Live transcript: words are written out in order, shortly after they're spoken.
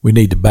We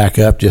need to back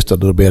up just a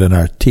little bit in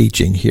our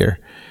teaching here.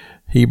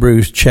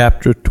 Hebrews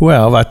chapter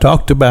 12, I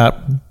talked about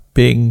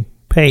being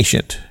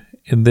patient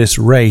in this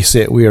race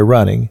that we are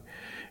running,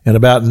 and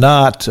about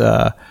not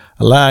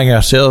allowing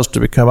ourselves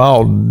to become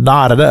all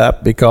knotted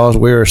up because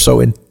we're so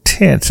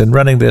intense in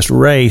running this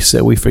race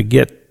that we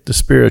forget the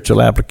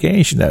spiritual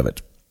application of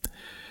it.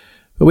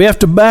 But we have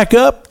to back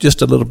up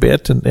just a little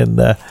bit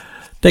and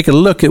take a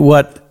look at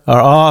what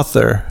our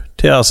author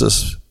tells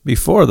us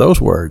before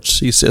those words.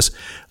 He says,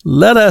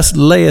 let us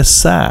lay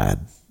aside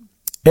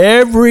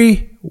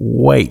every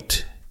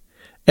weight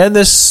and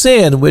the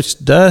sin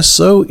which does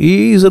so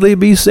easily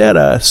beset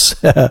us.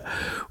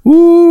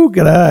 Ooh,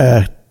 can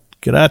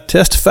I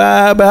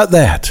testify about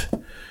that?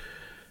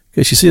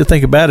 Because you see, the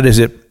thing about it is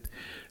that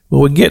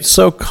when we get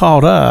so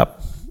caught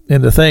up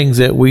in the things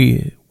that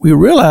we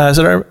realize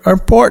that are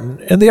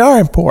important, and they are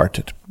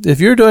important.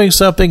 If you're doing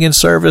something in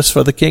service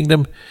for the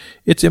kingdom,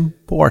 it's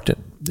important.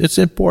 It's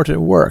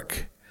important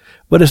work.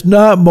 But it's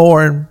not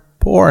more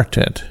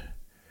important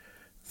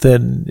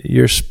than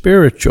your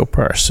spiritual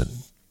person.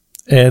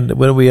 And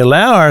when we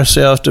allow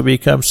ourselves to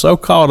become so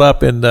caught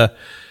up in the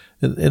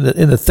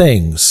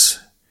things,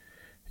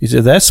 he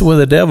said that's when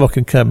the devil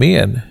can come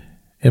in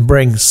and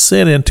bring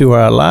sin into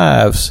our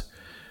lives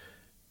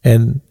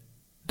and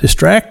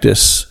distract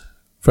us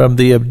from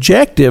the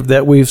objective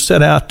that we've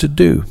set out to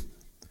do.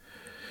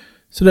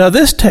 So now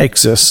this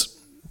takes us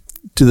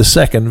to the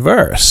second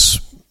verse,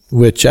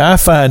 which I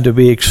find to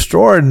be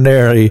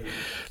extraordinarily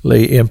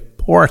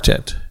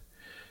important.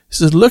 It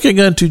says, looking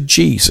unto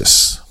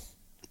Jesus,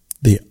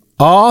 the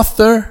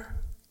author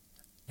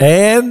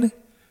and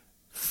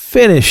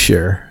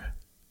finisher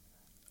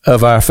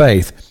of our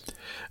faith.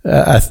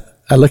 I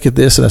look at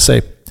this and I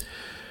say,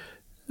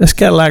 it's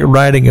kind of like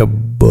writing a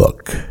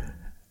book,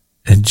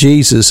 and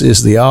Jesus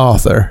is the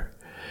author.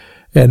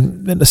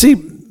 And see,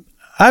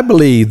 I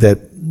believe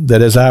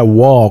that as I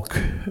walk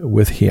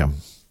with him,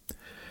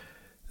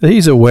 that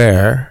he's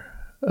aware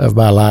of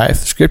my life.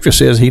 Scripture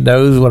says he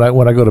knows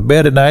when I go to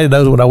bed at night. He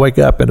knows when I wake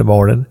up in the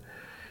morning.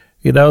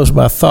 He knows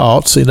my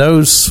thoughts. He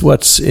knows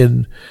what's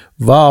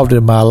involved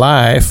in my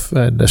life.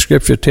 And the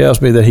Scripture tells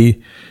me that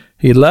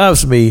he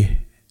loves me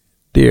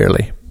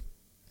dearly.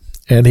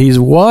 And he's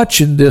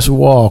watching this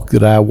walk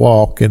that I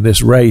walk in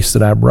this race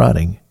that I'm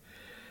running.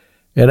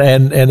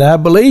 And I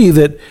believe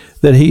that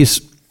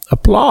he's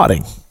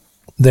applauding,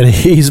 that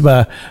he's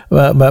my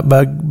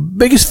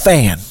biggest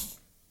fan.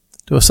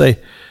 So I say,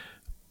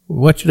 we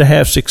want you to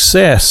have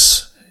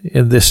success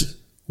in this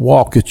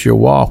walk that you're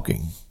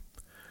walking.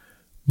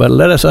 But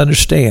let us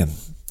understand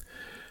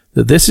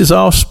that this is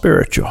all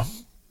spiritual.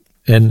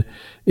 And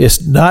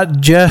it's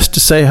not just to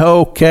say,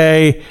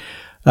 okay,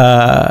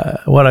 I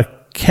want to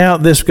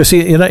count this. Because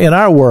see, in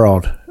our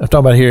world, I'm talking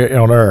about here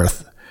on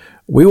earth,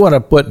 we want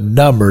to put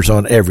numbers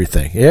on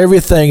everything.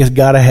 Everything has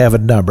got to have a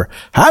number.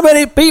 How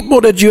many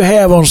people did you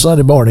have on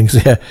Sunday mornings?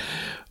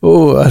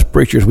 Oh, us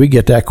preachers, we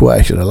get that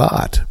question a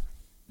lot.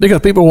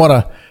 Because people want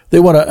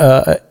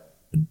to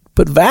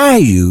put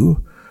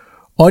value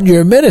on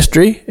your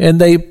ministry, and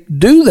they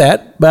do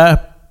that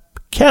by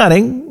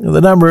counting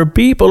the number of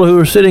people who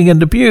are sitting in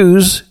the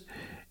pews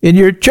in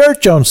your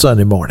church on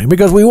Sunday morning,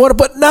 because we want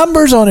to put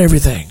numbers on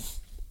everything.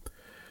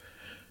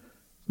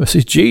 But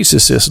see,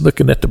 Jesus is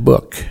looking at the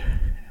book.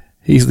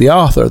 He's the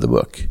author of the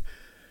book.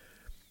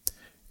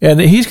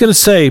 And he's going to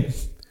say,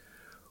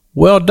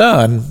 well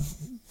done,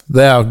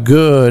 thou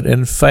good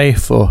and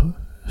faithful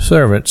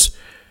servants.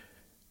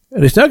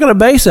 And he's not going to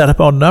base that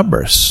upon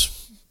numbers.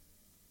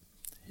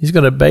 He's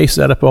going to base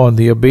that upon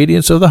the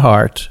obedience of the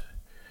heart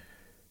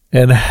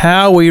and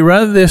how we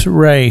run this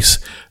race,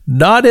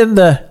 not in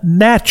the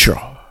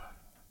natural,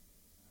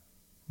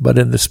 but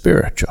in the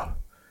spiritual.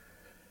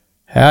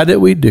 How did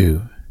we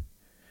do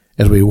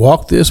as we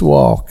walked this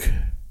walk,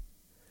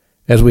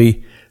 as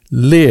we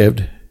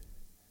lived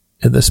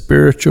in the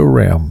spiritual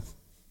realm,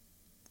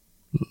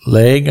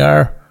 laying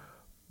our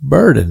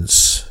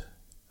burdens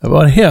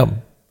upon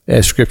him,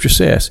 as Scripture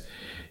says.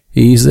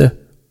 He's the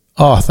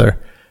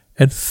author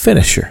and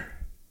finisher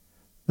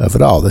of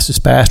it all. This is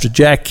Pastor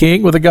Jack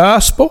King with the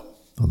gospel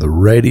on the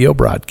radio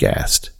broadcast.